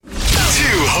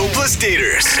Hopeless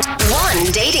daters.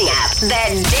 One dating app that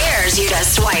dares you to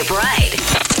swipe right.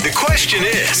 The question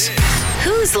is,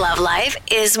 Whose love life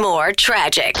is more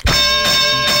tragic?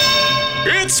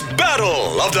 it's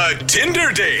Battle of the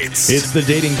Tinder Dates. It's the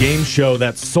dating game show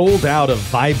that sold out of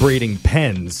vibrating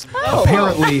pens.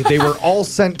 Apparently, they were all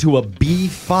sent to a bee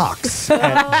fox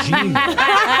at Gmail.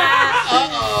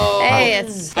 Hey,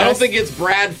 I don't think it's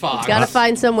Brad Fox. gotta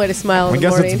find some way to smile in I the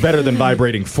guess morning. it's better than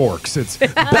vibrating forks. It's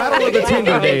Battle of the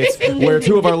Tinder Dates, where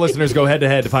two of our listeners go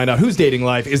head-to-head to find out whose dating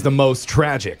life is the most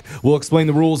tragic. We'll explain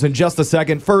the rules in just a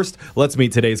second. First, let's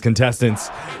meet today's contestants.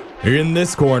 In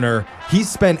this corner, he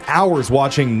spent hours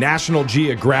watching National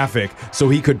Geographic so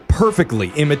he could perfectly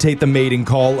imitate the mating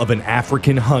call of an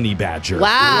African honey badger.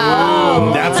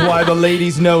 Wow. That's why the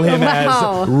ladies know him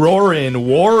Wow. as Roarin'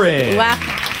 Warren. Wow.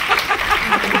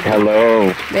 Hello.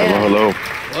 Man. Hello.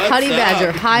 Honey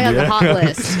Badger, high on the hot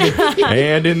list.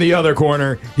 And in the other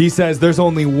corner, he says there's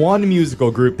only one musical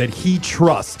group that he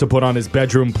trusts to put on his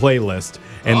bedroom playlist,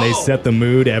 and they set the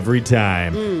mood every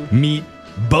time. Meet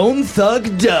Bone Thug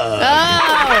Doug.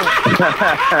 Oh.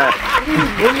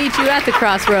 We'll meet you at the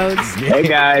crossroads. Hey,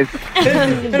 guys.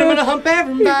 And I'm gonna hump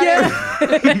everybody.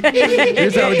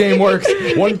 Here's how the game works.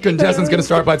 One contestant's going to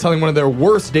start by telling one of their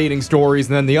worst dating stories,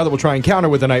 and then the other will try and counter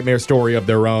with a nightmare story of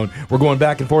their own. We're going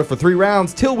back and forth for 3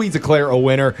 rounds till we declare a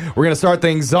winner. We're going to start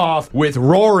things off with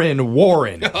Roarin'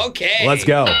 Warren. Okay. Let's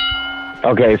go.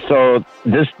 Okay, so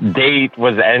this date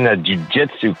was in a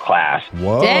jiu-jitsu class.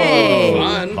 Whoa. Dang.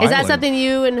 Fun. Is that Finally. something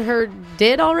you and her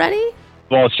did already?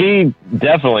 Well, she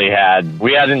definitely had.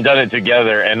 We hadn't done it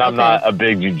together, and I'm Okay. not a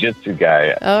big jiu-jitsu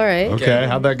guy. All right. Okay,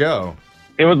 how'd that go?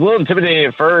 It was a little intimidating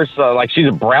at first. Like, she's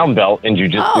a brown belt in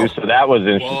jiu-jitsu, Oh. so that was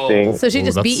interesting. So she Ooh,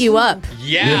 just that's- beat you up.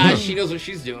 Yeah, she knows what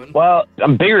she's doing. Well,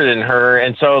 I'm bigger than her,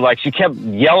 and so, like, she kept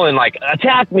yelling, like,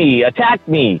 attack me, attack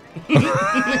me.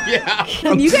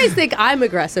 Yeah. You guys think I'm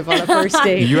aggressive on a first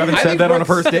date? You haven't I said think that on a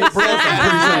we're- first date, Brooke? I'm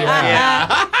pretty sure you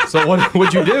have. Yeah. So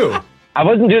what'd you do? I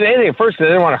wasn't doing anything at first because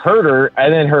I didn't want to hurt her.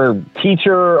 And then her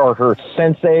teacher or her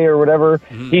sensei or whatever,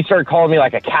 he started calling me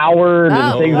like a coward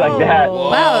and Oh. things like that. Whoa.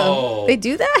 Wow. They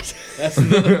do that? That's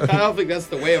I don't think that's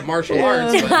the way of martial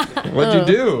arts. But What'd you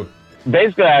do?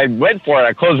 Basically, I went for it.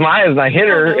 I closed my eyes and I hit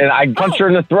her and I punched her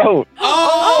in the throat.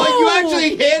 you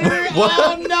actually hit her?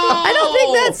 Oh, no. I don't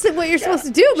think that's what you're supposed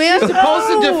to do, man. You're supposed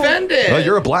to defend it. Well,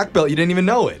 you're a black belt. You didn't even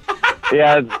know it.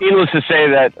 Yeah, needless to say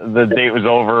that the date was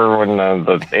over when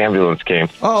the ambulance came.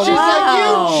 Oh, She's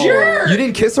like, you jerk. you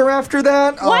didn't kiss her after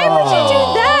that? Why would you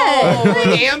do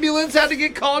that? The ambulance had to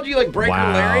get called. You like break Wow.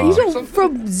 her larynx or So something?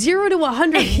 from 0 to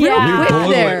 100 You real quick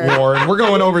blew there. it, Warren. We're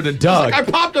going over to Doug. I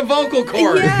popped a vocal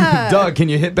cord. Yeah. Doug, can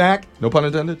you hit back? No pun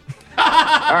intended. All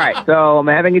right, so I'm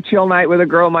having a chill night with a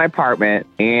girl in my apartment,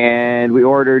 and we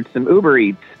ordered some Uber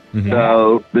Eats.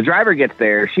 So the driver gets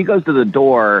there. She goes to the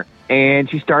door, and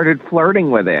she started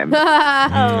flirting with him.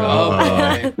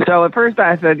 Oh, boy. So at first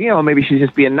I said, maybe she's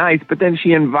just being nice, but then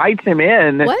she invites him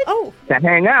in What? Oh. to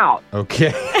hang out.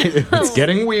 Okay. It's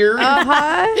getting weird.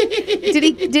 Uh-huh.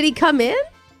 Did he come in?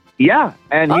 Yeah,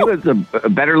 and he was a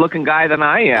better looking guy than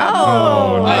I am.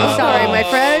 Oh, no. I'm sorry, my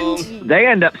friend. They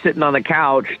end up sitting on the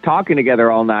couch talking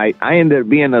together all night. I ended up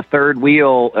being the third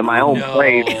wheel in my own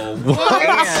place,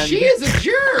 What? She is a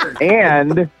jerk.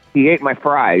 and he ate my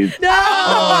fries. No.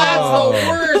 Oh, that's the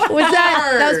worst. Was that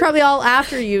part. was probably all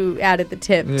after you added the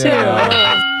tip, too.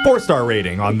 Yeah. 4-star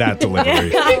rating on that delivery.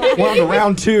 We're on to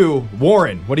round 2.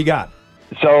 Warren, what do you got?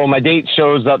 So my date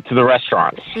shows up to the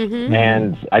restaurant,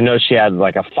 and I know she had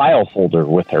like a file folder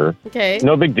with her. Okay.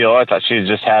 No big deal. I thought she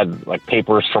just had like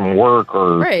papers from work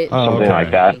or Right. something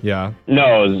like that. Yeah.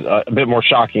 No, it was a bit more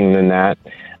shocking than that.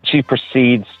 She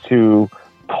proceeds to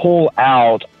pull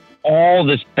out all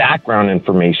this background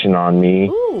information on me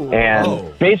Ooh.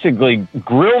 and basically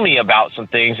grill me about some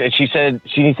things. And she said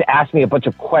she needs to ask me a bunch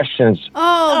of questions.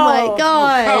 Oh, my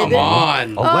God. Come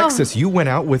on. Alexis, you went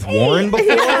out with Warren before?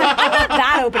 I'm not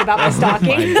that open about my stalking.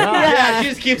 Yeah, she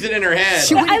just keeps it in her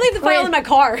head. I leave the file in my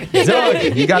car.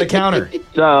 Doug, you got a counter.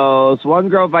 So one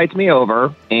girl invites me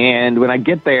over, and when I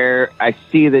get there, I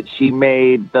see that she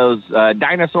made those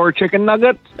dinosaur chicken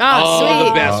nuggets. Oh, the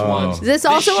sweet. best ones. Is this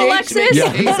also shakes Alexis?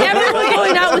 make Is everyone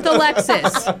going out with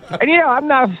Alexis? And I'm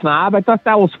not a snob. I thought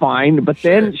that was fine. But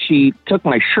then she took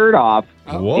my shirt off,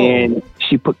 Whoa. and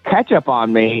she put ketchup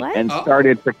on me What? and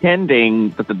started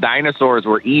pretending that the dinosaurs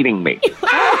were eating me.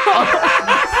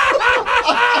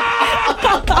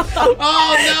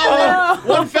 Oh,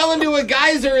 no. One fell into a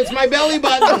geyser. It's my belly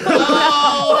button.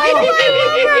 Oh.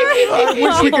 I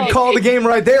wish we could call the game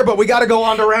right there, but we got to go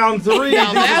on to round 3.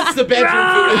 Now that's the bedroom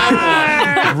food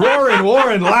I want.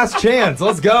 Warren, last chance.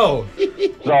 Let's go.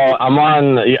 So I'm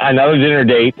on another dinner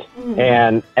date,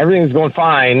 and everything's going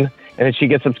fine. And then she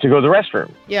gets up to go to the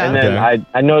restroom. Yeah. And then Okay.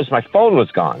 I noticed my phone was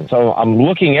gone. So I'm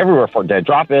looking everywhere for it. Did I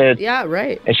drop it? Yeah,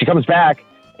 right. And she comes back,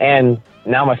 and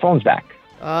now my phone's back.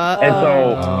 And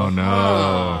so Oh,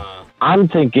 no. I'm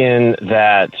thinking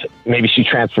that maybe she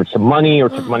transferred some money or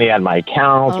took money out of my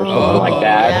account or something like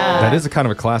that. Yeah. That is a kind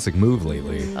of a classic move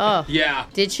lately. Oh, Yeah.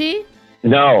 did she?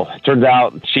 No, it turns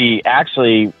out she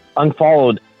actually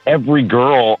unfollowed every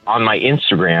girl on my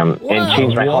Instagram and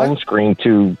changed my What? home screen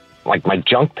to like my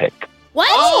junk pic. What?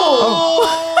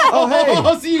 Oh, hey.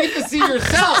 So you get to see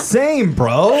yourself. Same,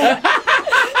 bro.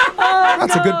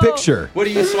 That's a good picture. What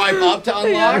do you swipe up to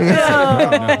unlock?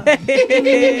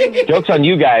 Joke's on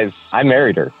you guys. I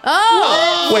married her.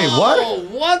 Oh, Wait, what?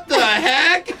 Oh, what the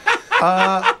heck?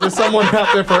 There's someone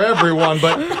out there for everyone,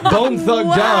 but Bone Thug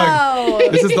Doug. wow.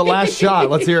 This is the last shot.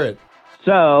 Let's hear it.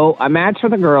 So I matched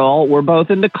with a girl. We're both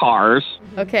into cars.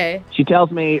 Okay. She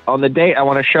tells me on the date I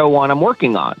want to show one I'm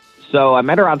working on. So I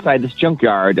met her outside this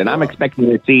junkyard, and I'm expecting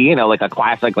to see, like a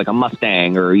classic, like a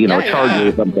Mustang or, Yeah, Charger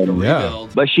or something. Yeah.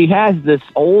 Build. But she has this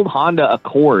old Honda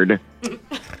Accord.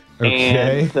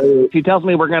 Okay. And so she tells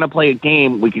me we're going to play a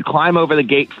game. We could climb over the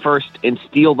gate first and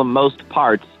steal the most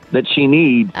parts that she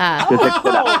needs Ah. to fix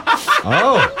it up.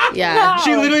 Oh. Yeah.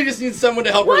 She literally just needs someone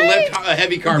to help her lift a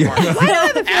heavy car parts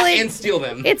and steal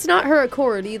them. It's not her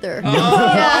Accord either. Oh,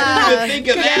 I didn't even think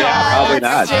of that. Probably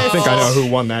not. I think I know who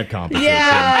won that competition.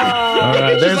 Yeah. All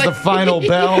right, there's like- the final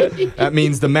bell. That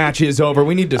means the match is over.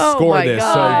 We need to Oh score my this.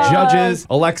 God. So, judges,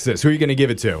 Alexis, who are you going to give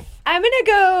it to? I'm going to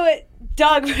go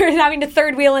Doug for having to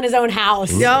third wheel in his own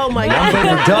house. Oh my I'm God.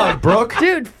 voting for Doug. Brooke,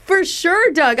 Dude, for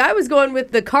sure, Doug. I was going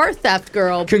with the car theft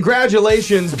girl.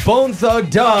 congratulations, Bone Thug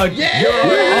Doug. You're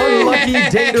our unlucky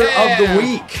dater of the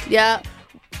week. Yeah.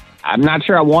 I'm not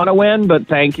sure I want to win, but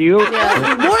thank you.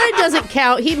 Yeah. Warren doesn't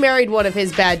count. He married one of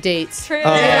his bad dates. True.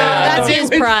 That's his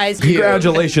prize.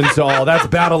 Congratulations to all. That's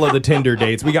Battle of the Tinder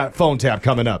Dates. We got phone tap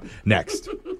coming up next.